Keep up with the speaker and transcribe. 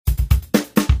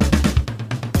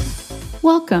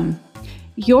Welcome.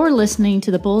 You're listening to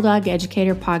the Bulldog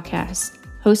Educator Podcast,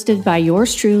 hosted by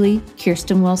yours truly,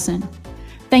 Kirsten Wilson.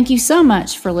 Thank you so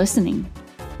much for listening.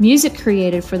 Music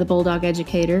created for the Bulldog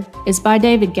Educator is by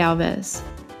David Galvez.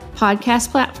 Podcast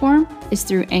platform is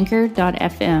through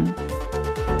Anchor.fm.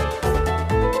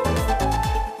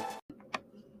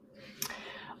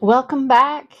 Welcome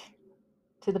back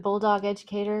to the Bulldog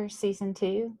Educator Season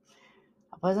 2.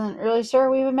 I wasn't really sure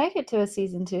we would make it to a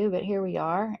Season 2, but here we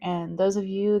are. And those of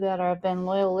you that have been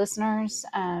loyal listeners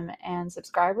and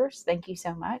subscribers, thank you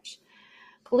so much.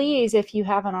 Please, if you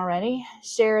haven't already,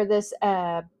 share this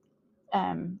podcast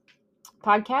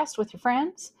with your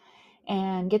friends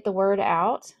and get the word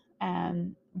out.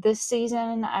 This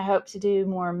season, I hope to do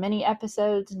more mini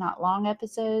episodes, not long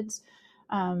episodes,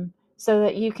 so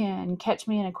that you can catch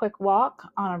me in a quick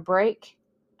walk on a break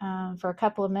for a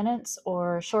couple of minutes,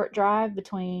 or a short drive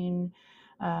between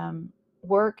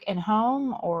work and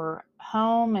home, or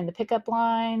home and the pickup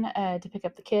line to pick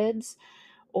up the kids,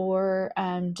 or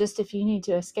just if you need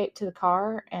to escape to the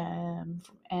car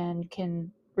and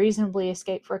can reasonably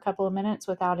escape for a couple of minutes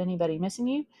without anybody missing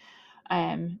you.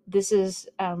 This is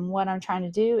what I'm trying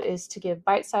to do, is to give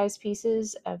bite-sized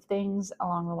pieces of things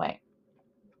along the way.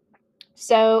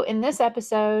 So in this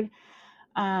episode,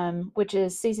 which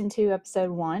is Season 2, Episode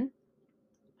 1,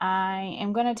 I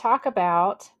am going to talk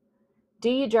about, do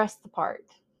you dress the part?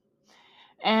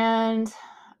 And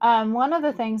one of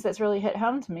the things that's really hit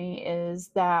home to me is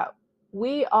that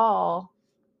we all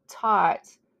taught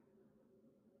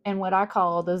in what I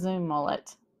call the Zoom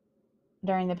mullet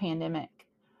during the pandemic.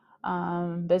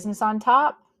 Business on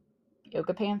top,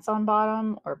 yoga pants on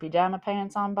bottom, or pajama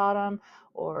pants on bottom,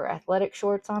 or athletic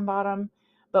shorts on bottom,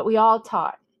 but we all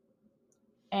taught.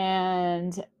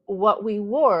 And what we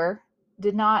wore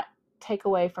did not take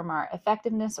away from our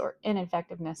effectiveness or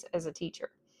ineffectiveness as a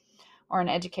teacher or an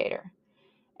educator.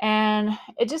 And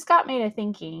it just got me to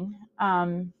thinking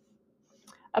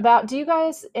about, do you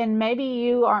guys, and maybe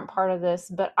you aren't part of this,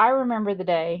 but I remember the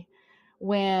day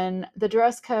when the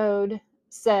dress code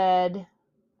said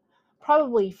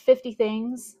probably 50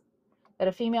 things that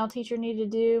a female teacher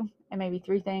needed to do, and maybe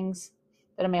 3 things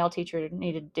that a male teacher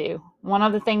needed to do. One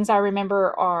of the things I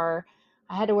remember are,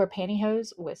 I had to wear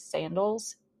pantyhose with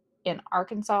sandals in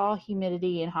Arkansas,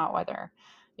 humidity and hot weather.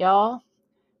 Y'all,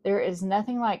 there is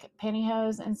nothing like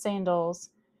pantyhose and sandals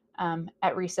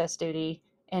at recess duty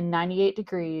in 98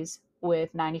 degrees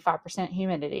with 95%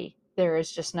 humidity. There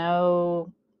is just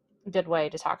no good way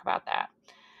to talk about that.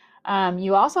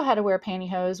 You also had to wear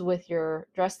pantyhose with your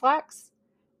dress slacks,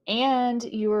 and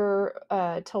you were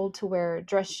told to wear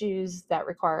dress shoes that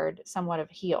required somewhat of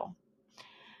a heel.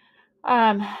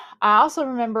 I also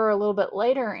remember a little bit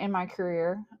later in my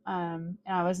career, and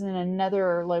I was in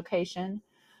another location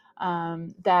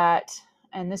that,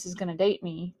 and this is going to date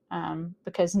me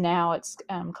because now it's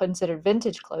considered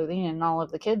vintage clothing and all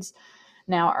of the kids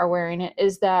now are wearing it,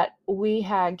 is that we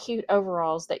had cute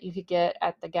overalls that you could get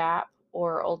at the Gap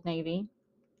or Old Navy.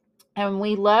 And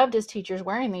we loved as teachers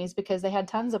wearing these because they had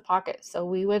tons of pockets. So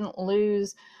we wouldn't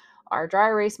lose our dry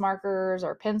erase markers,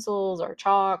 our pencils, our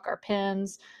chalk, our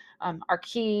pens, our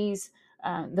keys,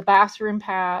 the bathroom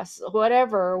pass,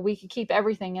 whatever. We could keep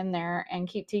everything in there and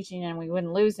keep teaching, and we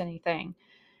wouldn't lose anything.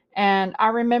 And I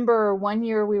remember one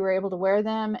year we were able to wear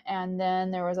them, and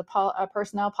then there was a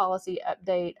personnel policy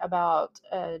update about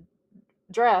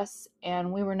dress,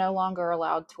 and we were no longer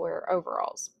allowed to wear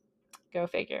overalls. Go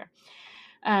figure.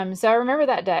 So I remember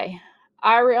that day.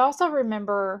 I also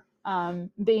remember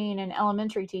being an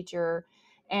elementary teacher,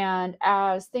 and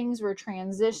as things were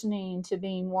transitioning to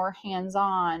being more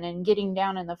hands-on and getting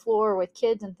down in the floor with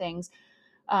kids and things,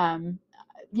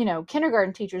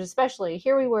 kindergarten teachers especially,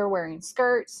 here we were wearing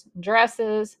skirts,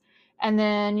 dresses, and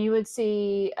then you would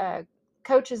see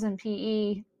coaches and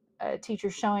PE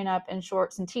teachers showing up in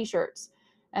shorts and t-shirts.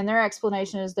 And their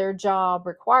explanation is their job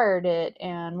required it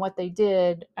and what they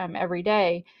did every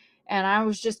day. And I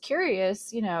was just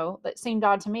curious, that seemed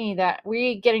odd to me, that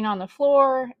we getting on the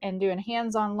floor and doing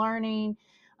hands-on learning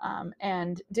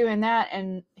and doing that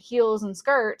in heels and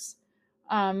skirts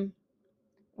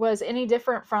was any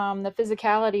different from the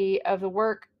physicality of the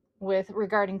work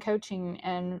regarding coaching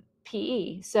and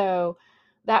PE. So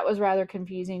that was rather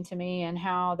confusing to me, and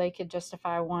how they could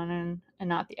justify one and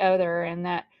not the other, and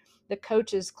that the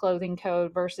coach's clothing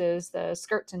code versus the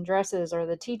skirts and dresses or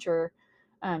the teacher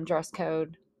dress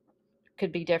code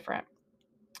could be different.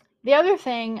 The other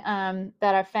thing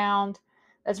that I found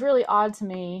that's really odd to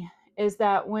me is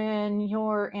that when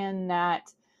you're in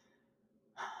that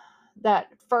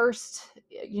first,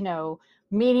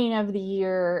 meeting of the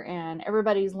year and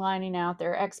everybody's lining out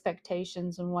their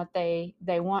expectations and what they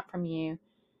want from you,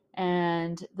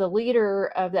 and the leader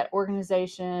of that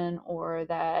organization or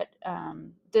that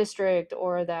district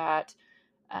or that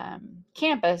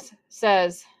campus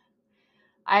says,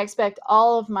 I expect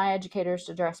all of my educators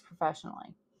to dress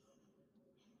professionally.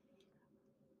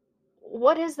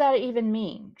 What does that even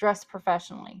mean, dress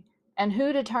professionally? And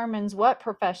who determines what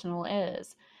professional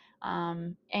is?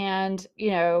 And,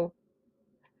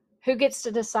 who gets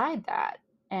to decide that?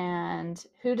 And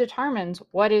who determines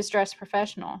what is dress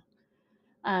professional?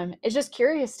 It's just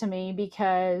curious to me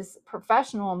because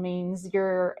professional means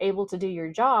you're able to do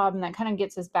your job, and that kind of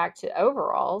gets us back to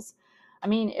overalls. I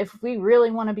mean, if we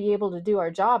really want to be able to do our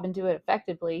job and do it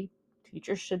effectively,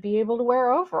 teachers should be able to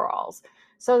wear overalls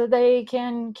so that they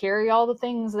can carry all the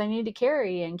things they need to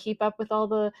carry and keep up with all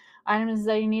the items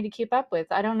they need to keep up with.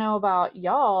 I don't know about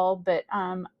y'all, but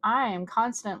I am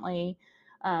constantly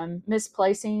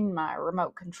misplacing my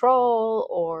remote control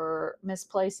or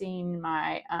misplacing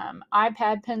my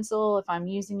iPad pencil if I'm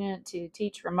using it to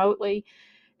teach remotely.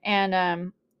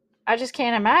 And I just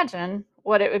can't imagine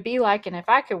what it would be like. And if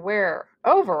I could wear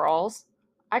overalls,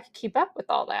 I could keep up with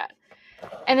all that.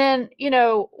 And then,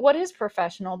 what is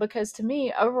professional? Because to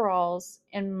me, overalls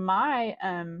in my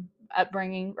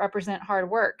upbringing represent hard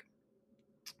work.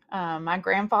 My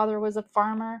grandfather was a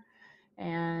farmer,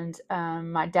 and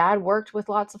my dad worked with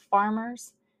lots of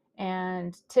farmers.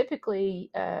 And typically,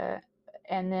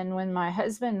 and then when my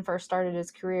husband first started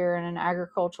his career in an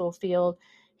agricultural field,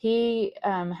 he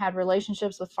had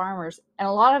relationships with farmers, and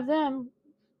a lot of them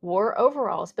wore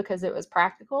overalls because it was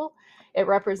practical. It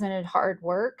represented hard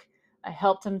work. It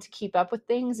helped them to keep up with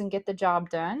things and get the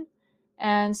job done.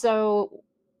 And so,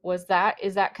 is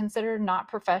that considered not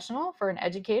professional for an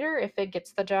educator if it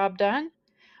gets the job done?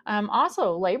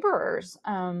 Also, laborers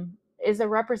is a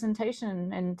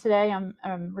representation, and today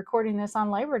I'm recording this on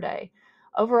Labor Day.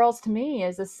 Overalls to me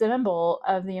is a symbol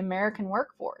of the American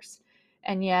workforce.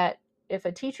 And yet, if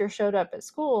a teacher showed up at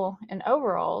school in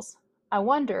overalls, I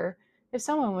wonder if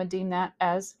someone would deem that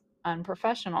as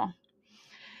unprofessional.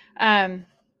 Um,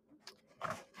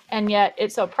 and yet,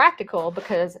 it's so practical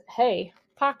because, hey,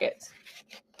 pockets.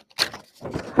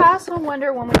 I also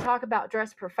wonder when we talk about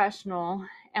dress professional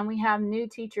and we have new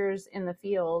teachers in the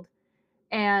field,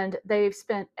 and they've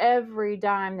spent every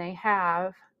dime they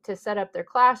have to set up their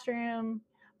classroom,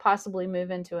 possibly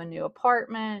move into a new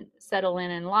apartment, settle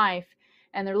in life,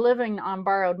 and they're living on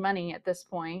borrowed money at this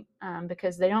point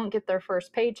because they don't get their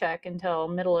first paycheck until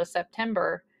middle of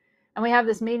September. And we have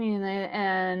this meeting,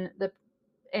 and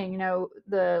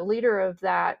the leader of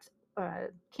that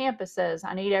campus says,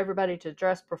 I need everybody to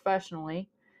dress professionally.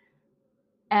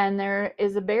 And there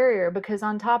is a barrier because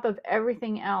on top of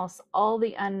everything else, all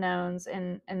the unknowns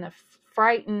and the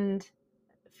frightened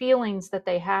feelings that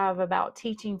they have about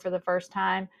teaching for the first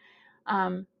time,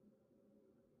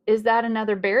 is that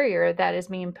another barrier that is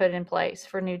being put in place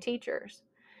for new teachers.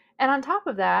 And on top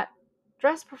of that,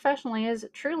 dress professionally is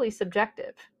truly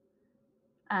subjective.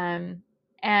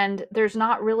 And there's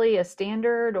not really a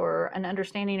standard or an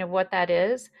understanding of what that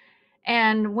is.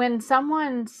 And when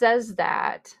someone says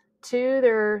that to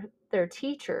their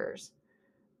teachers,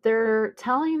 they're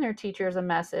telling their teachers a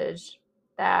message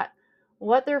that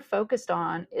what they're focused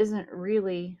on isn't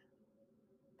really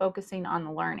focusing on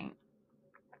the learning.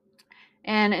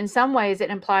 And in some ways,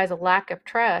 it implies a lack of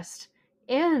trust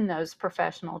in those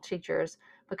professional teachers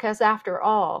because, after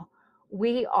all,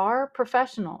 we are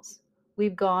professionals.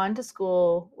 We've gone to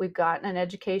school, we've gotten an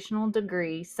educational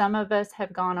degree. Some of us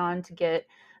have gone on to get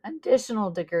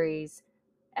additional degrees.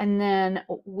 And then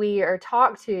we are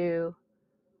talked to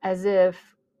as if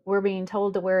we're being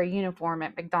told to wear a uniform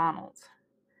at McDonald's.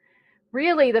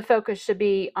 Really, the focus should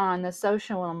be on the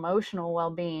social and emotional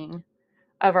well-being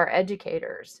of our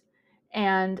educators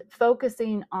and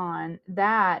focusing on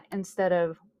that instead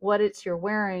of what it's you're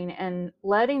wearing, and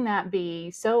letting that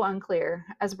be so unclear.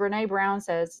 As Brene Brown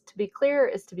says, to be clear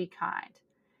is to be kind.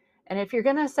 And if you're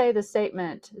going to say the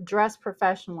statement, dress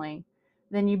professionally,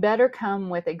 then you better come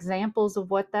with examples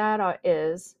of what that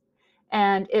is.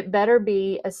 And it better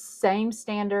be a same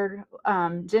standard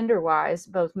gender-wise,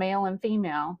 both male and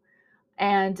female.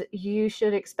 And you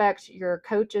should expect your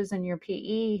coaches and your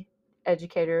PE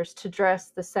educators to dress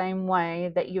the same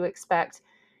way that you expect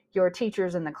your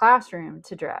teachers in the classroom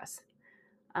to dress.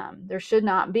 There should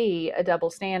not be a double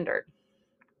standard.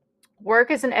 Work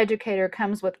as an educator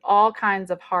comes with all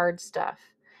kinds of hard stuff.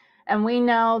 And we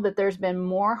know that there's been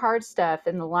more hard stuff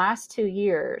in the last 2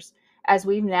 years as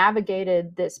we've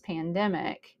navigated this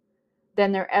pandemic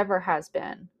than there ever has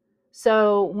been.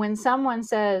 So when someone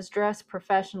says dress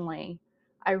professionally,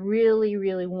 I really,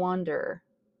 really wonder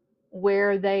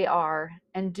where they are,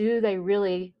 and do they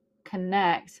really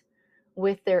connect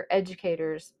with their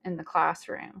educators in the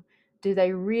classroom? Do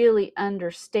they really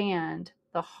understand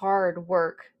the hard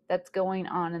work that's going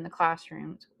on in the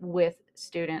classrooms with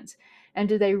students? And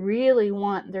do they really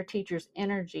want their teachers'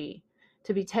 energy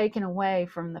to be taken away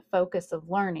from the focus of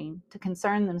learning to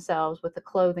concern themselves with the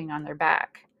clothing on their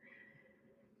back?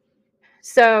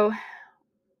 So,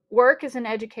 work as an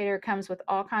educator comes with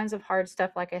all kinds of hard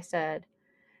stuff, like I said.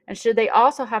 And should they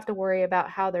also have to worry about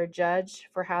how they're judged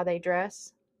for how they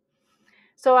dress?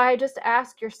 So I just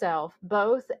ask yourself,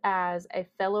 both as a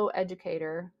fellow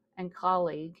educator and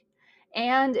colleague,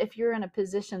 and if you're in a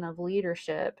position of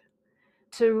leadership,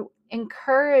 to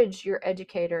encourage your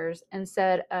educators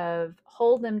instead of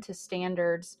hold them to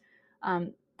standards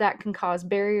that can cause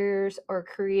barriers or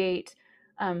create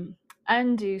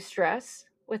undue stress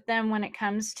with them when it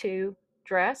comes to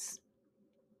dress.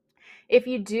 If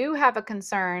you do have a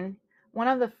concern, one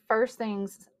of the first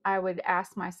things I would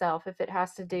ask myself, if it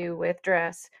has to do with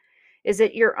dress, is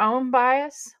it your own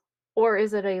bias or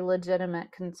is it a legitimate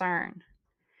concern?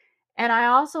 And I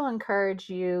also encourage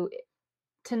you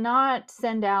to not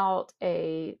send out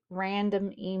a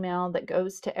random email that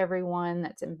goes to everyone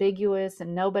that's ambiguous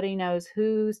and nobody knows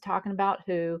who's talking about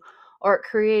who, or it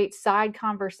creates side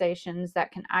conversations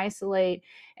that can isolate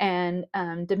and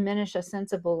diminish a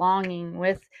sense of belonging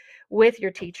with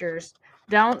your teachers.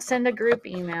 Don't send a group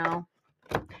email.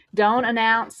 Don't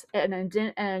announce in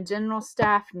a general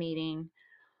staff meeting,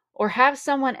 or have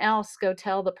someone else go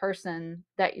tell the person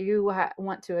that you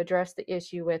want to address the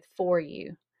issue with for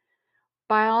you.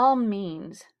 By all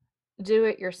means, do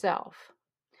it yourself.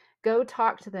 Go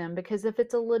talk to them, because if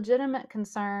it's a legitimate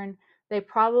concern, they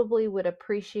probably would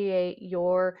appreciate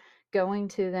your going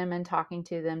to them and talking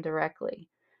to them directly.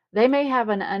 They may have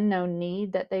an unknown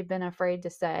need that they've been afraid to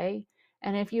say,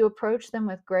 and if you approach them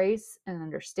with grace and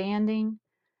understanding,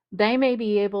 they may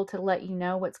be able to let you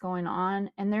know what's going on,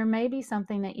 and there may be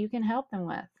something that you can help them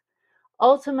with.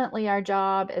 Ultimately, our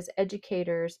job as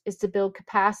educators is to build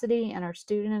capacity in our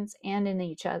students and in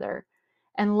each other.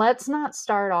 And let's not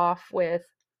start off with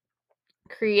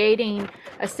creating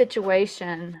a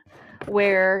situation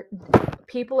where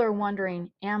people are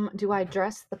wondering, do I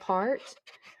dress the part?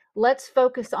 Let's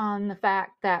focus on the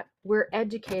fact that we're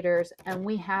educators and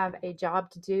we have a job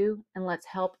to do, and let's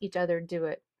help each other do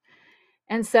it.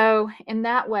 And so in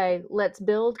that way, let's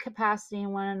build capacity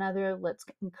in one another, let's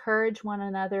encourage one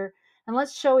another, and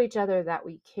let's show each other that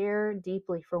we care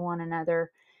deeply for one another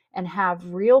and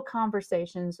have real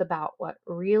conversations about what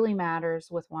really matters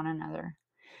with one another.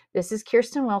 This is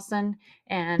Kirsten Wilson,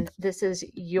 and this is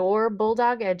your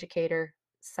Bulldog Educator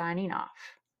signing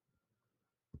off.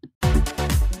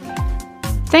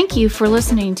 Thank you for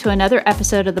listening to another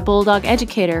episode of the Bulldog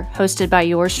Educator, hosted by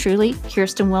yours truly,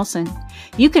 Kirsten Wilson.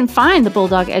 You can find the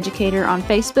Bulldog Educator on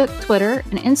Facebook, Twitter,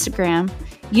 and Instagram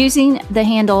using the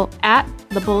handle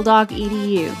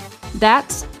 @thebulldog.edu.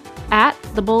 That's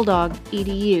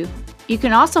 @thebulldog.edu. You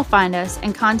can also find us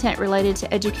and content related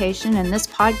to education and this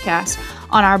podcast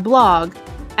on our blog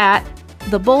at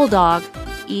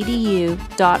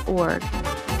thebulldog.edu.org.